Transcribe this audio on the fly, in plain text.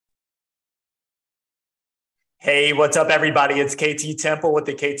Hey, what's up, everybody? It's KT Temple with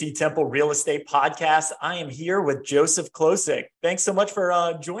the KT Temple Real Estate Podcast. I am here with Joseph Klosik. Thanks so much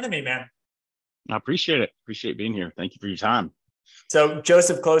for joining me, man. I appreciate it. Appreciate being here. Thank you for your time. So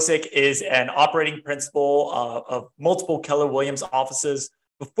Joseph Klosik is an operating principal of multiple Keller Williams offices.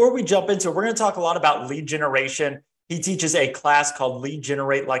 Before we jump into it, we're going to talk a lot about lead generation. He teaches a class called Lead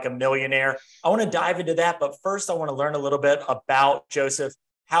Generate Like a Millionaire. I want to dive into that, but first I want to learn a little bit about Joseph,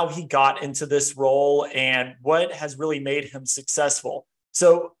 how he got into this role and what has really made him successful.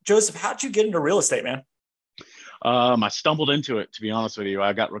 So Joseph, how'd you get into real estate, man? I stumbled into it, to be honest with you.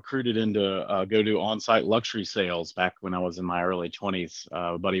 I got recruited into go do on-site luxury sales back when I was in my early 20s.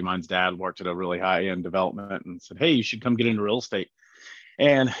 A buddy of mine's dad worked at a really high-end development and said, hey, you should come get into real estate.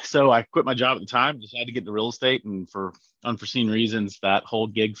 And so I quit my job at the time, decided to get into real estate. And for unforeseen reasons, that whole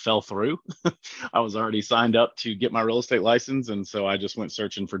gig fell through. I was already signed up to get my real estate license. And so I just went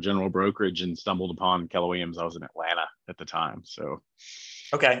searching for general brokerage and stumbled upon Keller Williams. I was in Atlanta at the time. So,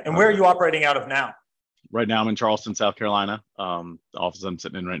 okay. And where are you operating out of now? Right now I'm in Charleston, South Carolina. The office I'm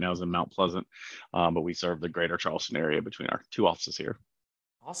sitting in right now is in Mount Pleasant, but we serve the greater Charleston area between our two offices here.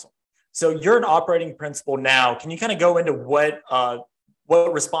 Awesome. So you're an operating principal now. Can you kind of go into what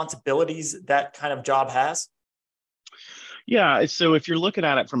responsibilities that kind of job has? Yeah. So if you're looking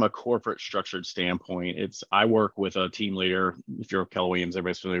at it from a corporate structured standpoint, I work with a team leader. If you're Keller Williams,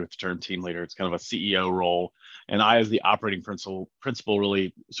 everybody's familiar with the term team leader. It's kind of a CEO role. And I, as the operating principal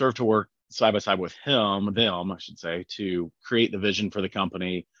really serve to work side by side with them, I should say, to create the vision for the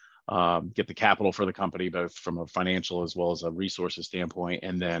company, get the capital for the company, both from a financial as well as a resources standpoint,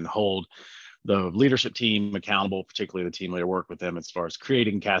 and then hold the leadership team accountable, particularly the team leader, work with them as far as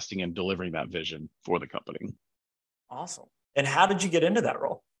creating, casting, and delivering that vision for the company. Awesome. And how did you get into that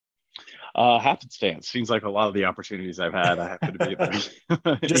role? Happenstance. Seems like a lot of the opportunities I've had, I happen to be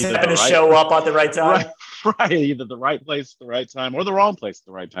just having to show up at the right time. Right, either the right place at the right time or the wrong place at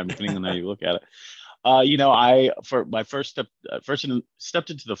the right time, depending on how you look at it. I for my first stepped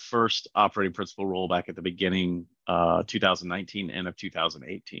into the first operating principal role back at the beginning, 2019, end of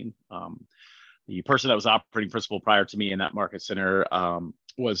 2018. The person that was operating principal prior to me in that market center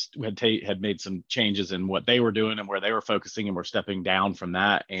had made some changes in what they were doing and where they were focusing, and were stepping down from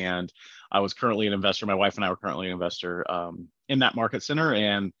that. And I was currently an investor. My wife and I were currently an investor in that market center,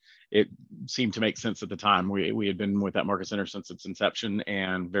 and it seemed to make sense at the time. We had been with that market center since its inception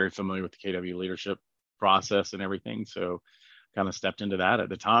and very familiar with the KW leadership process and everything. So kind of stepped into that at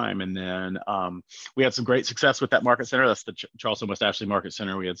the time. And then we had some great success with that market center. That's the Charleston West Ashley Market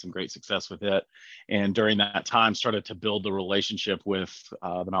Center. We had some great success with it. And during that time, started to build the relationship with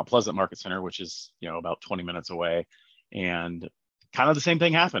the Mount Pleasant Market Center, which is, about 20 minutes away. And kind of the same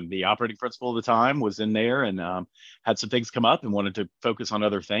thing happened. The operating principal at the time was in there and had some things come up and wanted to focus on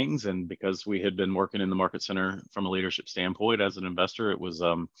other things. And because we had been working in the market center from a leadership standpoint as an investor, it was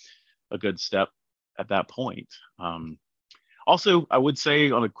a good step at that point. Also, I would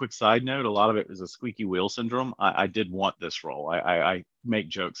say on a quick side note, a lot of it is a squeaky wheel syndrome. I did want this role. I make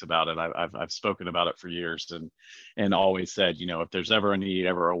jokes about it. I've spoken about it for years and always said, if there's ever a need,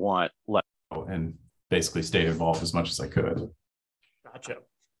 ever a want, let go, and basically stayed involved as much as I could. Gotcha.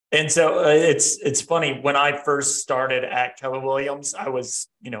 And so it's funny, when I first started at Keller Williams, I was,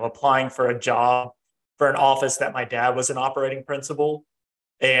 applying for a job for an office that my dad was an operating principal,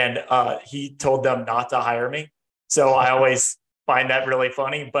 and he told them not to hire me. So I always find that really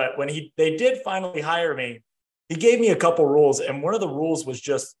funny. But when they did finally hire me, he gave me a couple rules. And one of the rules was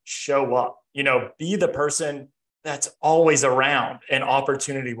just show up, be the person that's always around, and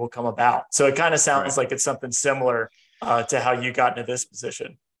opportunity will come about. So it kind of sounds like it's something similar to how you got into this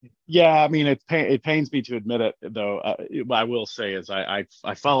position. Yeah, I mean, it pains me to admit it, though. What I will say is I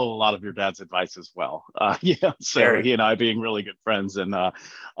follow a lot of your dad's advice as well. So he and I being really good friends, and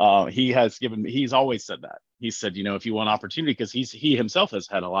he's always said that. He said, if you want opportunity, because he himself has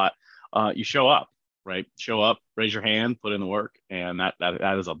had a lot, you show up, right? Show up, raise your hand, put in the work, and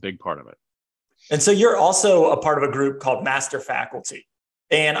that is a big part of it. And so you're also a part of a group called Master Faculty.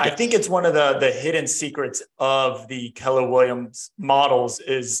 And I think it's one of the hidden secrets of the Keller Williams models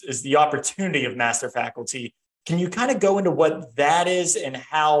is the opportunity of Master Faculty. Can you kind of go into what that is and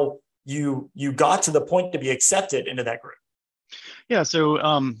how you got to the point to be accepted into that group? Yeah, so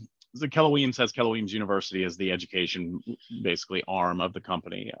the Keller Williams has Keller Williams University as the education, basically, arm of the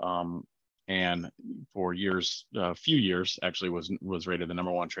company. And for a few years, actually was rated the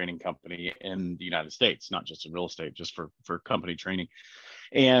 #1 training company in the United States, not just in real estate, just for company training.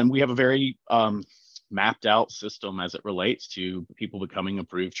 And we have a very mapped out system as it relates to people becoming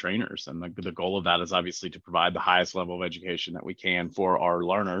approved trainers. And the goal of that is obviously to provide the highest level of education that we can for our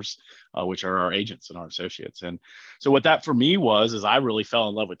learners, which are our agents and our associates. And so what that for me is I really fell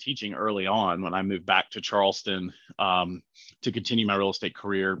in love with teaching early on when I moved back to Charleston to continue my real estate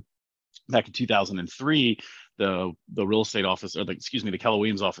career. Back in 2003, the real estate office, or the Keller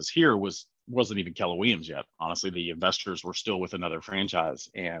Williams office here wasn't even Keller Williams yet. Honestly, the investors were still with another franchise,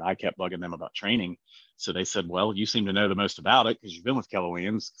 and I kept bugging them about training. So they said, well, you seem to know the most about it because you've been with Keller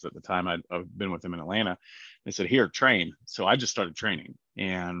Williams, because at the time I've been with them in Atlanta. They said, here, train. So I just started training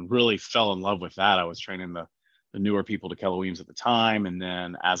and really fell in love with that. I was training the newer people to Keller Williams at the time. And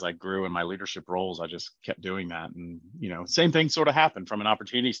then as I grew in my leadership roles, I just kept doing that. And, same thing sort of happened from an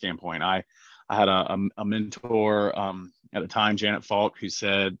opportunity standpoint. I had a mentor at the time, Janet Falk, who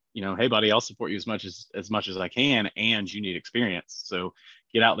said, hey, buddy, I'll support you as much as I can, and you need experience. So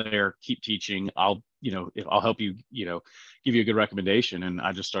get out there, keep teaching. I'll help you, give you a good recommendation. And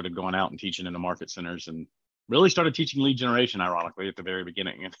I just started going out and teaching in the market centers and really started teaching lead generation, ironically, at the very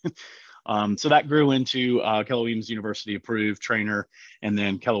beginning. So that grew into Keller Williams University approved trainer, and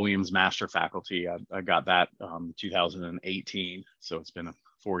then Keller Williams master faculty. I got that 2018. So it's been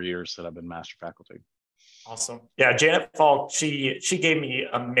 4 years that I've been master faculty. Awesome. Yeah. Janet Falk, she gave me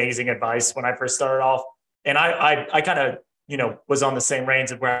amazing advice when I first started off. And I kind of, was on the same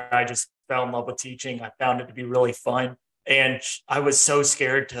reins of where I just fell in love with teaching. I found it to be really fun. And I was so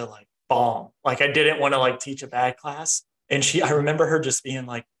scared to bomb. I didn't want to teach a bad class. And I remember her just being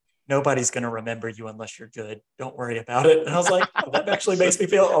like, nobody's going to remember you unless you're good. Don't worry about it. And I was like, that actually makes me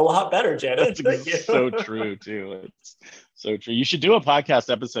feel a lot better, Janet. Thank you. So true too. It's so true. You should do a podcast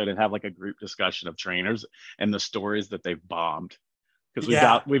episode and have a group discussion of trainers and the stories that they've bombed. Because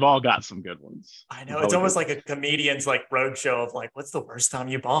we've all got some good ones. I know. It's almost like a comedian's roadshow of what's the worst time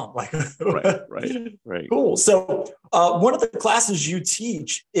you bombed? Right. Cool. So one of the classes you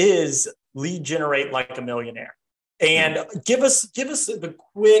teach is Lead Generate Like a Millionaire. And give us the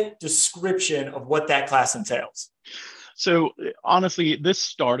quick description of what that class entails. So honestly, this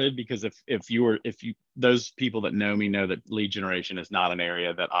started because those people that know me know that lead generation is not an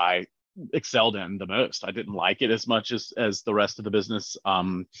area that I excelled in the most. I didn't like it as much as the rest of the business.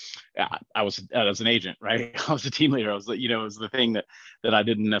 I was an agent, right? I was a team leader. It was the thing that I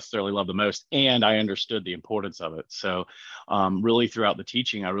didn't necessarily love the most, and I understood the importance of it. So really throughout the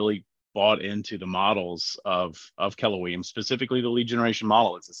teaching, I really bought into the models of Keller Williams, specifically the lead generation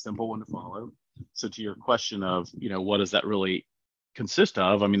model. It's a simple one to follow. So to your question of, what does that really consist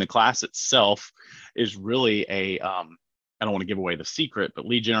of? I mean, the class itself is really I don't want to give away the secret, but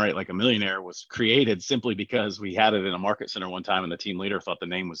Lead Generate Like a Millionaire was created simply because we had it in a market center one time and the team leader thought the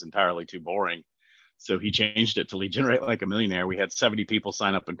name was entirely too boring. So he changed it to Lead Generate Like a Millionaire. We had 70 people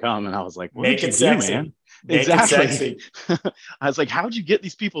sign up and come, and I was like, "What did you do, man?" Exactly. I was like, "How'd you get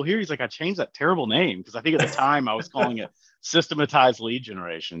these people here?" He's like, "I changed that terrible name because I think at the time I was calling it systematized lead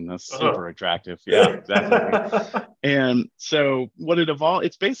generation." That's super attractive. Yeah, exactly. And so what it evolved,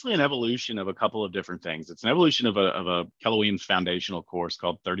 it's basically an evolution of a couple of different things. It's an evolution of a Keller Williams foundational course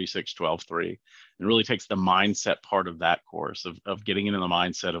called 36-12-3. It really takes the mindset part of that course of getting into the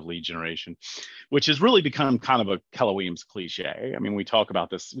mindset of lead generation, which has really become kind of a Keller Williams cliche. I mean, we talk about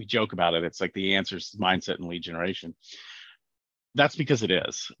this, we joke about it. It's like the answer is mindset and lead generation. That's because it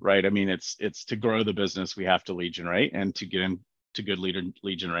is, right? I mean, it's to grow the business, we have to lead generate, and to get into good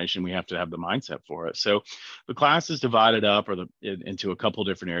lead generation, we have to have the mindset for it. So the class is divided up into a couple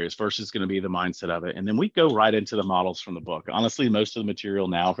different areas. First is going to be the mindset of it. And then we go right into the models from the book. Honestly, most of the material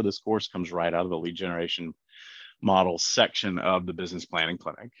now for this course comes right out of the lead generation model section of the business planning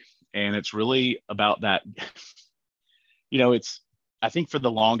clinic. And it's really about that. I think for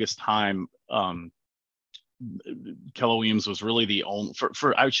the longest time, Keller Williams was really the only,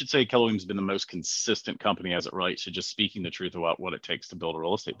 I should say Keller Williams has been the most consistent company as it relates to just speaking the truth about what it takes to build a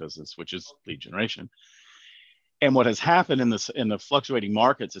real estate business, which is lead generation. And what has happened in the fluctuating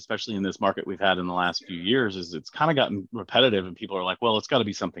markets, especially in this market we've had in the last few years, is it's kind of gotten repetitive and people are like, well, it's got to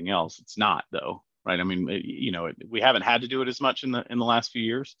be something else. It's not though, right? I mean, we haven't had to do it as much in the last few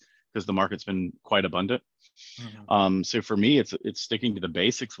years because the market's been quite abundant. Mm-hmm. So for me, it's sticking to the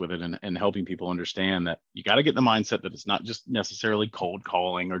basics with it and helping people understand that you got to get the mindset that it's not just necessarily cold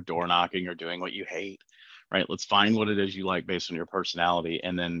calling or door knocking or doing what you hate, right? Let's find what it is you like based on your personality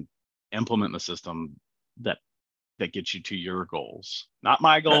and then implement the system that gets you to your goals, not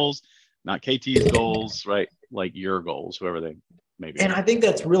my goals, not KT's goals, right? Like your goals, whoever they may be. And I think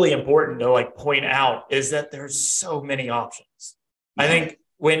that's really important to point out is that there's so many options. Mm-hmm. I think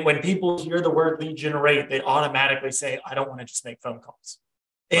when people hear the word lead generate, they automatically say, I don't want to just make phone calls.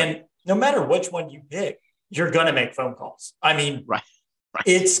 And no matter which one you pick, you're going to make phone calls. I mean, Right.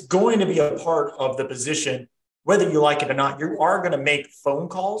 it's going to be a part of the position, whether you like it or not. You are going to make phone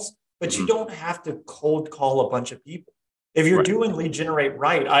calls, but you don't have to cold call a bunch of people. If you're doing lead generate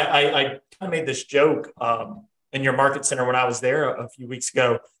right, I kind of made this joke in your market center when I was there a few weeks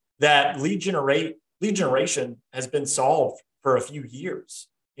ago that lead generation has been solved for a few years.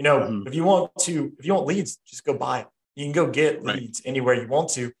 You know, if you want leads, just go buy them. You can go get leads anywhere you want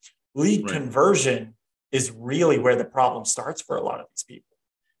to. Lead conversion is really where the problem starts for a lot of these people.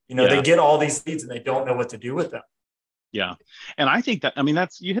 You know, they get all these leads and they don't know what to do with them. Yeah. And I think that, I mean,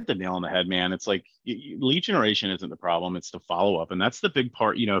 you hit the nail on the head, man. It's like lead generation isn't the problem. It's the follow-up. And that's the big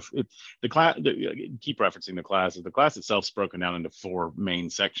part. You know, if the class, keep referencing the classes, the class itself is broken down into 4 main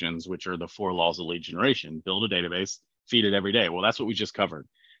sections, which are the 4 laws of lead generation. Build a database, feed it every day. Well, that's what we just covered.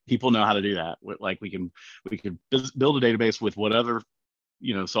 People know how to do that. Like we can build a database with whatever,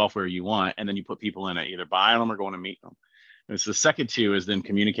 you know, software you want. And then you put people in it, either buying them or going to meet them. And so the second 2 is then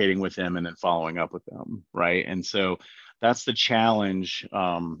communicating with them and then following up with them, right? And so that's the challenge,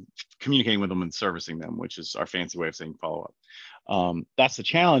 communicating with them and servicing them, which is our fancy way of saying follow up. That's the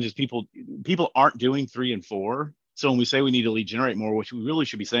challenge, is people aren't doing 3 and 4. So when we say we need to lead generate more, what we really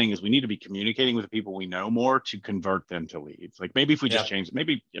should be saying is we need to be communicating with the people we know more to convert them to leads. Like maybe if we just change,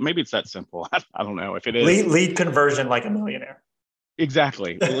 maybe it's that simple. I don't know if it is. Lead conversion like a millionaire.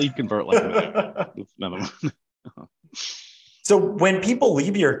 Exactly. Lead convert like a millionaire. Another one. So when people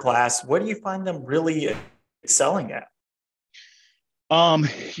leave your class, what do you find them really excelling at?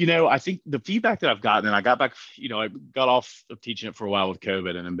 You know, I think the feedback that I've gotten, and I got back, you know, I got off of teaching it for a while with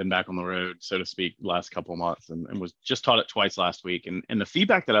COVID and then been back on the road, so to speak, the last couple of months, and was just taught it twice last week. And the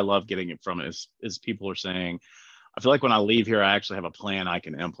feedback that I love getting it from is people are saying, I feel like when I leave here, I actually have a plan I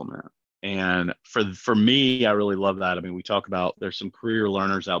can implement. And for me, I really love that. I mean, we talk about there's some career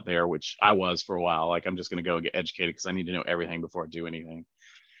learners out there, which I was for a while. Like, I'm just going to go and get educated because I need to know everything before I do anything.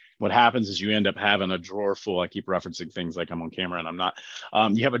 What happens is you end up having a drawer full. I keep referencing things like I'm on camera and I'm not.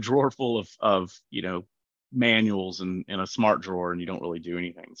 You have a drawer full of you know, manuals and a smart drawer, and you don't really do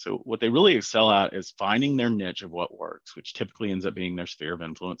anything. So what they really excel at is finding their niche of what works, which typically ends up being their sphere of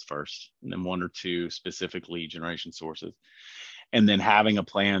influence first, and then 1 or 2 specific lead generation sources. And then having a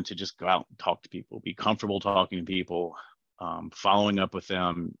plan to just go out and talk to people, be comfortable talking to people, following up with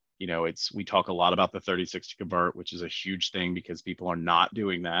them. You know, we talk a lot about the 36 to convert, which is a huge thing because people are not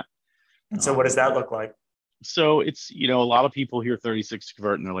doing that. And so what does that look like? So it's, you know, a lot of people hear 36 to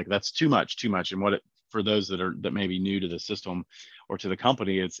convert and they're like, that's too much. And for those that may be new to the system or to the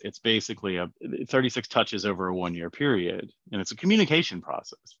company, it's basically 36 touches over a 1-year period. And it's a communication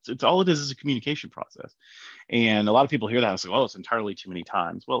process. It's all it is a communication process. And a lot of people hear that and say, oh, it's entirely too many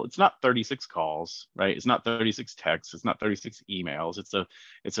times. Well, it's not 36 calls, right? It's not 36 texts. It's not 36 emails.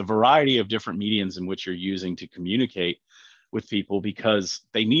 It's a variety of different mediums in which you're using to communicate with people, because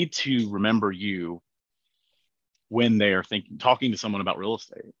they need to remember you when they are talking to someone about real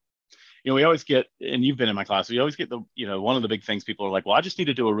estate. You know, we always get, and you've been in my class, we always get one of the big things people are like, well, I just need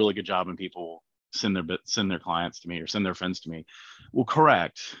to do a really good job and people send their clients to me or send their friends to me. Well,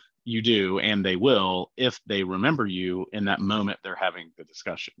 correct. You do, and they will if they remember you in that moment they're having the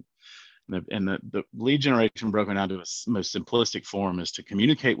discussion. And the lead generation broken down to a most simplistic form is to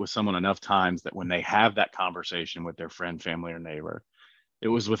communicate with someone enough times that when they have that conversation with their friend, family, or neighbor, it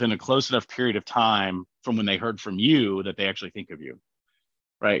was within a close enough period of time from when they heard from you that they actually think of you.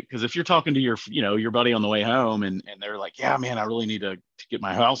 Right. Because if you're talking to your buddy on the way home and they're like, yeah, man, I really need to get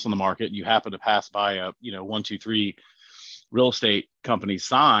my house on the market. And you happen to pass by a, 1, 2, 3 real estate company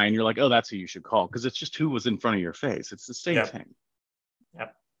sign. You're like, oh, that's who you should call. Because it's just who was in front of your face. It's the same thing.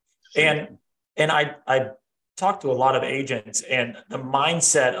 Yep. And I talked to a lot of agents, and the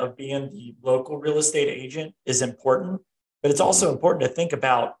mindset of being the local real estate agent is important, but it's also important to think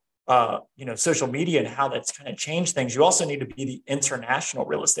about social media and how that's kind of changed things. You also need to be the international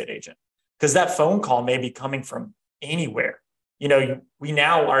real estate agent, because that phone call may be coming from anywhere. We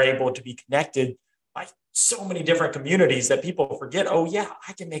now are able to be connected by so many different communities that people forget, oh yeah,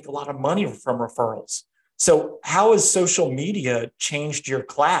 I can make a lot of money from referrals. So how has social media changed your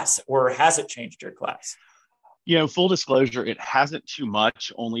class, or has it changed your class? Full disclosure, it hasn't too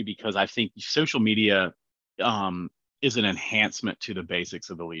much, only because I think social media, is an enhancement to the basics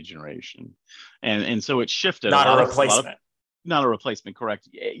of the lead generation. And so it's shifted. Not a replacement. Not a replacement, correct.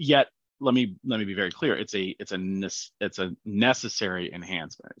 Yet, let me be very clear. It's a necessary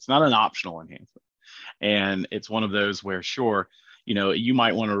enhancement. It's not an optional enhancement. And it's one of those where, sure, you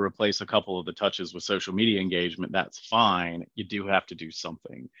might want to replace a couple of the touches with social media engagement. That's fine. You do have to do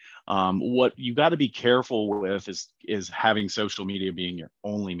something. What you got to be careful with is having social media being your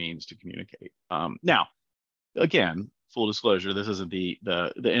only means to communicate. Now, again, full disclosure, this isn't the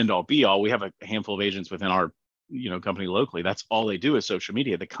end all be all. We have a handful of agents within our company locally. That's all they do is social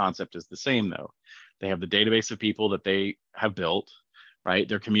media. The concept is the same though. They have the database of people that they have built, right?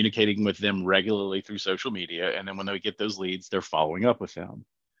 They're communicating with them regularly through social media. And then when they get those leads, they're following up with them.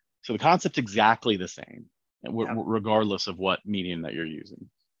 So the concept's exactly the same, regardless of what medium that you're using.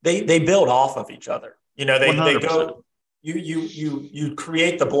 They build off of each other. They 100%. go, you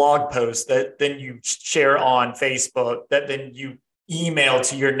create the blog post that then you share on Facebook, that then you email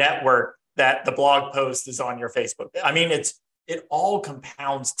to your network, that the blog post is on your Facebook. I mean, it all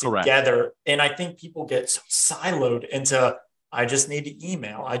compounds together. Correct. And I think people get so siloed into, I just need to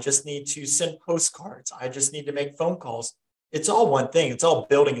email. I just need to send postcards. I just need to make phone calls. It's all one thing. It's all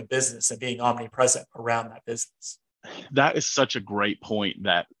building a business and being omnipresent around that business. That is such a great point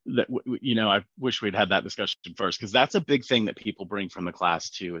that I wish we'd had that discussion first, because that's a big thing that people bring from the class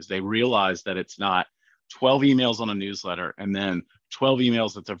too, is they realize that it's not 12 emails on a newsletter and then 12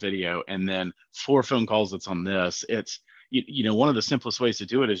 emails that's a video and then 4 phone calls that's on this. It's, one of the simplest ways to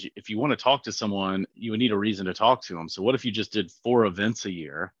do it is if you want to talk to someone, you would need a reason to talk to them. So what if you just did 4 events a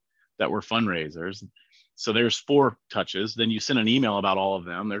year that were fundraisers? So there's 4 touches. Then you send an email about all of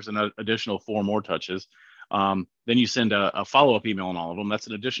them. There's an additional 4 more touches. Then you send a follow-up email on all of them. That's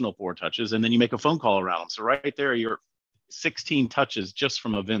an additional 4 touches. And then you make a phone call around them. So right there, you're 16 touches just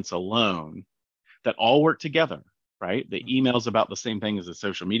from events alone that all work together, right? The email's about the same thing as the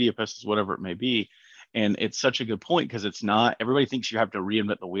social media posts, whatever it may be. And it's such a good point because it's not, everybody thinks you have to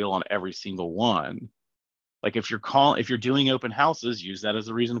reinvent the wheel on every single one. Like if you're doing open houses, use that as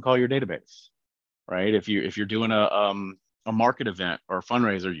a reason to call your database, right? If you're doing a market event or a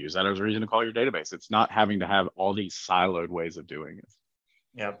fundraiser, use that as a reason to call your database. It's not having to have all these siloed ways of doing it.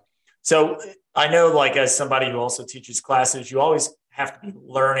 Yeah. So I know, like, as somebody who also teaches classes, you always have to be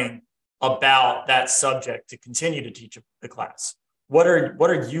learning about that subject to continue to teach the class. What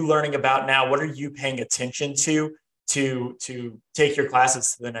are you learning about now? What are you paying attention to take your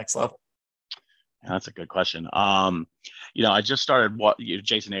classes to the next level? That's a good question. I just started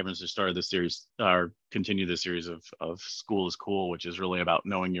Jason Abrams just started this series or continued this series of School is Cool, which is really about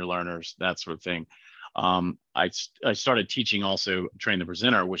knowing your learners, that sort of thing. I started teaching also Train the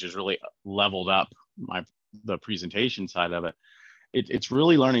Presenter, which has really leveled up the presentation side of it. It's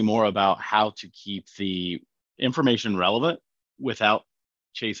really learning more about how to keep the information relevant without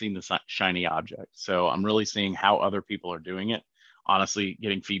chasing the shiny object. So I'm really seeing how other people are doing it. Honestly,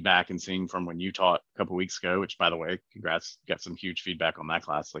 getting feedback and seeing from when you taught a couple of weeks ago, which, by the way, congrats, got some huge feedback on that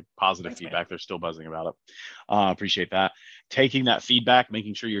class, like positive feedback. They're still buzzing about it. Appreciate that. Taking that feedback,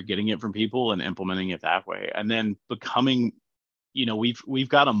 making sure you're getting it from people and implementing it that way. And then becoming, we've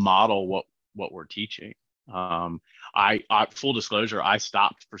got to model what we're teaching. I full disclosure, I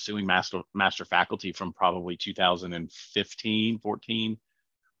stopped pursuing master faculty from probably 2015, 14.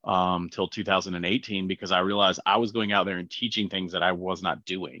 Till 2018, because I realized I was going out there and teaching things that I was not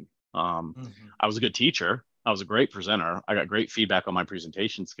doing. I was a good teacher. I was a great presenter. I got great feedback on my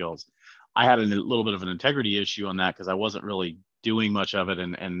presentation skills. I had a little bit of an integrity issue on that because I wasn't really doing much of it.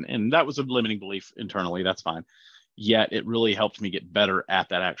 And that was a limiting belief internally. That's fine. Yet it really helped me get better at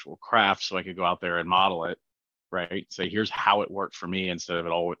that actual craft so I could go out there and model it, right? Say, here's how it worked for me instead of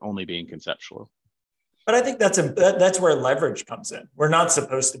it only being conceptual. But I think that's where leverage comes in. We're not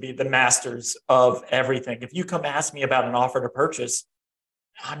supposed to be the masters of everything. If you come ask me about an offer to purchase,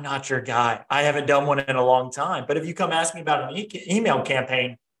 I'm not your guy. I haven't done one in a long time. But if you come ask me about an email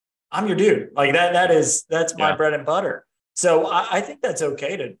campaign, I'm your dude. Like that's my bread and butter. So I think that's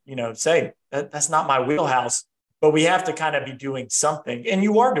okay to, say that's not my wheelhouse, but we have to kind of be doing something. And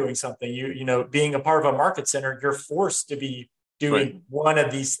you are doing something. Being a part of a market center, you're forced to be doing one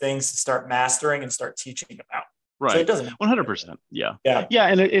of these things to start mastering and start teaching about. Right. So it doesn't 100%. Yeah.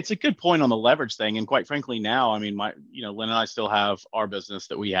 And it's a good point on the leverage thing. And quite frankly, now, I mean, Lynne and I still have our business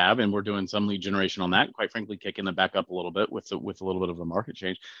that we have, and we're doing some lead generation on that. And quite frankly, kicking it back up a little bit with a little bit of a market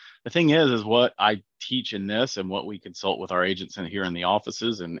change. The thing is what I teach in this and what we consult with our agents in here in the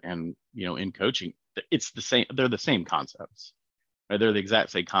offices and in coaching, it's the same. They're the same concepts. Right? They're the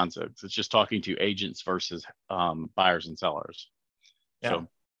exact same concepts. It's just talking to agents versus buyers and sellers. Yeah. So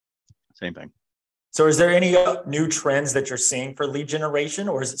same thing. So is there any new trends that you're seeing for lead generation,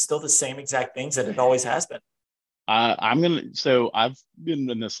 or is it still the same exact things that it always has been? I've been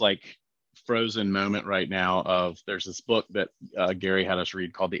in this like frozen moment right now of there's this book that Gary had us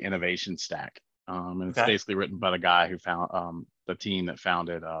read called The Innovation Stack. And it's basically written by the guy who the team that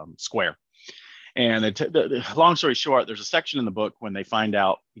founded Square. And the long story short, there's a section in the book when they find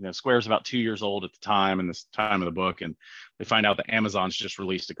out, Square's about 2 years old at the time, in this time of the book, and they find out that Amazon's just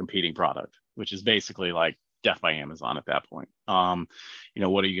released a competing product, which is basically like death by Amazon at that point.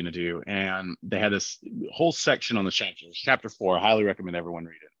 What are you going to do? And they had this whole section on the chapter. Chapter 4, I highly recommend everyone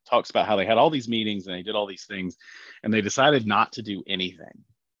read it. It talks about how they had all these meetings and they did all these things, and they decided not to do anything.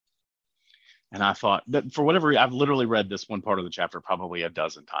 And I thought that for whatever reason, I've literally read this one part of the chapter probably a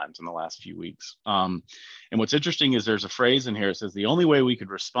dozen times in the last few weeks. And what's interesting is there's a phrase in here. It says, the only way we could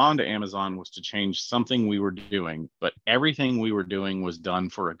respond to Amazon was to change something we were doing, but everything we were doing was done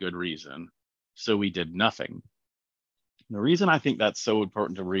for a good reason. So we did nothing. And the reason I think that's so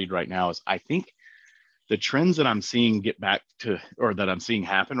important to read right now is I think the trends that I'm seeing that I'm seeing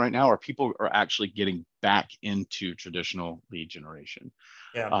happen right now are people are actually getting back into traditional lead generation.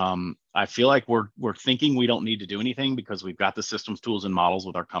 Yeah. I feel like we're thinking we don't need to do anything because we've got the systems, tools, and models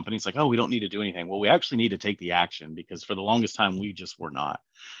with our company. It's like, oh, we don't need to do anything. Well, we actually need to take the action, because for the longest time, we just were not.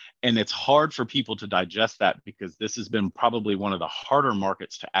 And it's hard for people to digest that, because this has been probably one of the harder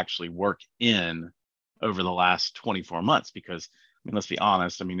markets to actually work in over the last 24 months, because let's be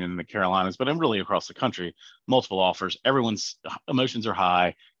honest, in the Carolinas, but I'm really across the country, multiple offers, everyone's emotions are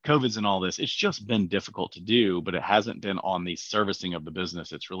high, COVID's and all this. It's just been difficult to do, but it hasn't been on the servicing of the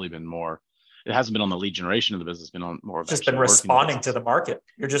business. It's really been more, it hasn't been on the lead generation of the business, it's been on more of just been responding to the market.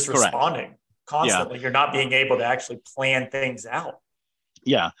 You're just Correct. Responding constantly. Yeah. You're not being able to actually plan things out.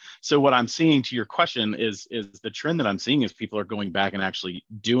 Yeah. So what I'm seeing, to your question, is the trend that I'm seeing is people are going back and actually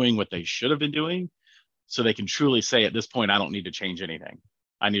doing what they should have been doing, so they can truly say at this point, I don't need to change anything.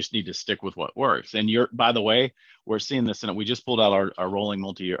 I just need to stick with what works. And by the way, we're seeing this, and we just pulled out our rolling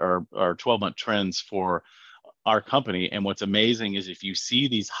our 12-month trends for our company. And what's amazing is if you see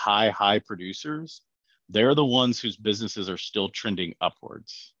these high producers, they're the ones whose businesses are still trending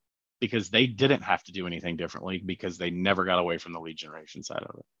upwards, because they didn't have to do anything differently, because they never got away from the lead generation side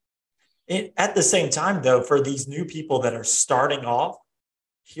of it. At the same time, though, for these new people that are starting off,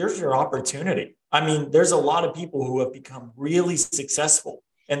 here's your opportunity. There's a lot of people who have become really successful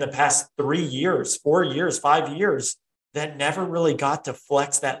in the past 3 years, 4 years, 5 years that never really got to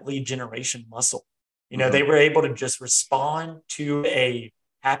flex that lead generation muscle. They were able to just respond to a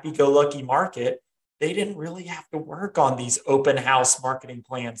happy-go-lucky market. They didn't really have to work on these open house marketing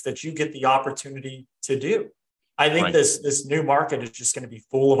plans that you get the opportunity to do. I think Right. this new market is just going to be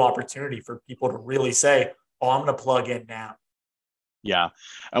full of opportunity for people to really say, oh, I'm going to plug in now. Yeah.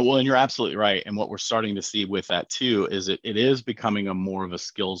 Well, and you're absolutely right. And what we're starting to see with that too is it is becoming a more of a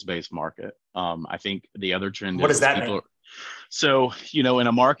skills-based market. I think the other trend What does that mean? So, in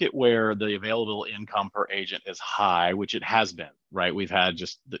a market where the available income per agent is high, which it has been, right? We've had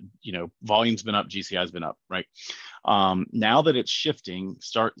just, volume's been up, GCI's been up, right? Now that it's shifting,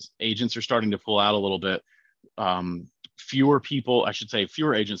 agents are starting to pull out a little bit. Fewer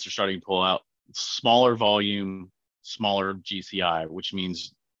agents are starting to pull out, smaller volume, smaller GCI, which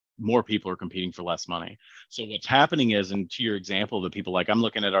means more people are competing for less money. So what's happening is, and to your example, the people, like I'm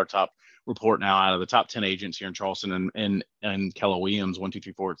looking at our top report now, out of the top 10 agents here in Charleston and Keller Williams, 1, 2,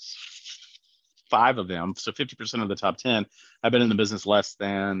 3, 4, it's 5 of them. So 50% of the top 10 have been in the business less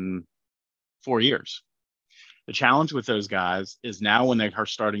than 4 years. The challenge with those guys is now when they are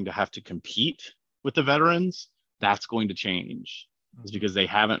starting to have to compete with the veterans, that's going to change. Is because they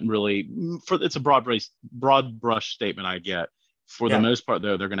haven't really, it's a broad brush statement I get. For the most part,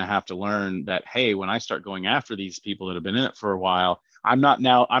 though, they're going to have to learn that, hey, when I start going after these people that have been in it for a while, I'm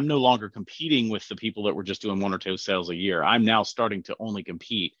no longer competing with the people that were just doing 1 or 2 sales a year. I'm now starting to only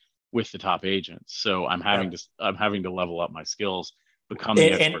compete with the top agents. So I'm having to level up my skills, become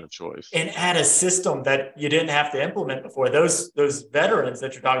the expert of choice. And add a system that you didn't have to implement before. Those veterans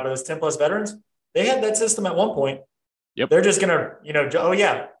that you're talking about, those 10 plus veterans, they had that system at one point. Yep. They're just going to, oh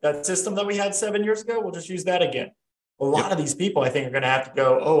yeah, that system that we had 7 years ago, we'll just use that again. A lot of these people, I think, are going to have to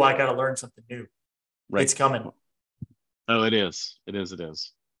go, oh, I got to learn something new. Right. It's coming. Oh, it is.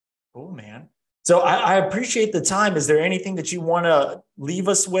 Cool, man. So I appreciate the time. Is there anything that you want to leave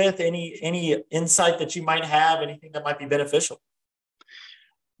us with? Any insight that you might have, anything that might be beneficial?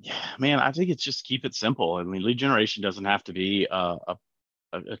 Yeah, man, I think it's just keep it simple. Lead generation doesn't have to be a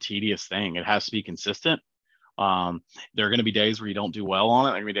tedious thing. It has to be consistent. There are going to be days where you don't do well on it.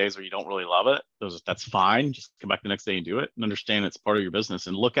 There are going to be days where you don't really love it. That's fine. Just come back the next day and do it, and understand it's part of your business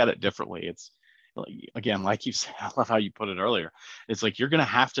and look at it differently. It's, again, like you said, I love how you put it earlier. It's like, you're going to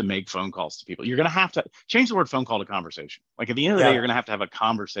have to make phone calls to people. You're going to have to change the word phone call to conversation. Like at the end of the day, you're going to have a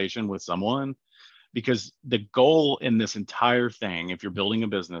conversation with someone, because the goal in this entire thing, if you're building a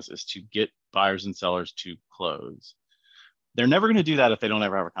business, is to get buyers and sellers to close. they're never going to do that if they don't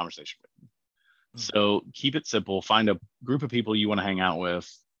ever have a conversation with you. Mm-hmm. So keep it simple. Find a group of people you want to hang out with,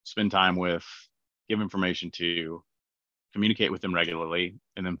 spend time with, give information to, communicate with them regularly,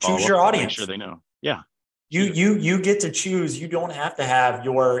 and then follow Choose your up audience. make sure they know. Yeah. You get to choose. You don't have to have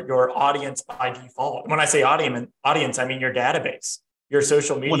your audience by default. When I say audience, I mean your database, your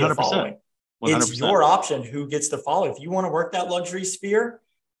social media 100%. following. 100%. It's your option who gets to follow. If you want to work that luxury sphere,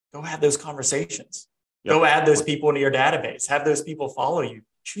 go have those conversations. Yep. Go add those people into your database. Have those people follow you.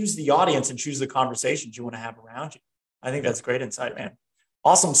 Choose the audience and choose the conversations you want to have around you. I think that's great insight, man.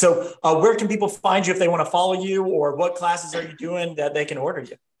 Awesome. So where can people find you if they want to follow you, or what classes are you doing that they can order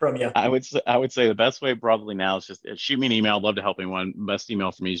from you? I would say the best way probably now is just shoot me an email. I'd love to help anyone. Best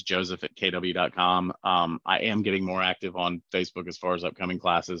email for me is Joseph@kw.com. I am getting more active on Facebook as far as upcoming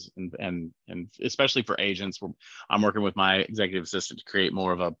classes and especially for agents. I'm working with my executive assistant to create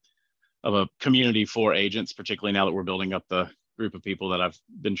more of a community for agents, particularly now that we're building up the group of people that I've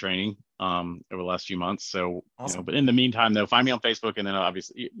been training over the last few months. So, awesome. But in the meantime, though, find me on Facebook, and then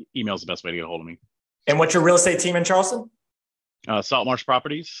obviously email is the best way to get a hold of me. And what's your real estate team in Charleston? Salt Marsh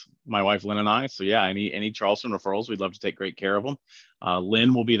Properties, my wife Lynne and I. So yeah, any Charleston referrals, we'd love to take great care of them.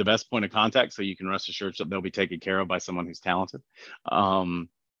 Lynne will be the best point of contact, so you can rest assured that they'll be taken care of by someone who's talented. And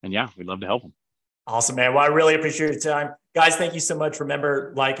yeah, we'd love to help them. Awesome, man. Well, I really appreciate your time. Guys, thank you so much.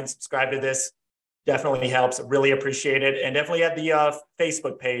 Remember, like and subscribe to this. Definitely helps. Really appreciate it. And definitely have the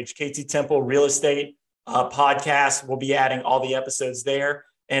Facebook page, KT Temple Real Estate Podcast. We'll be adding all the episodes there.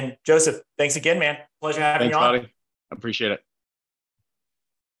 And Joseph, thanks again, man. Pleasure having you on. Thanks, buddy. I appreciate it.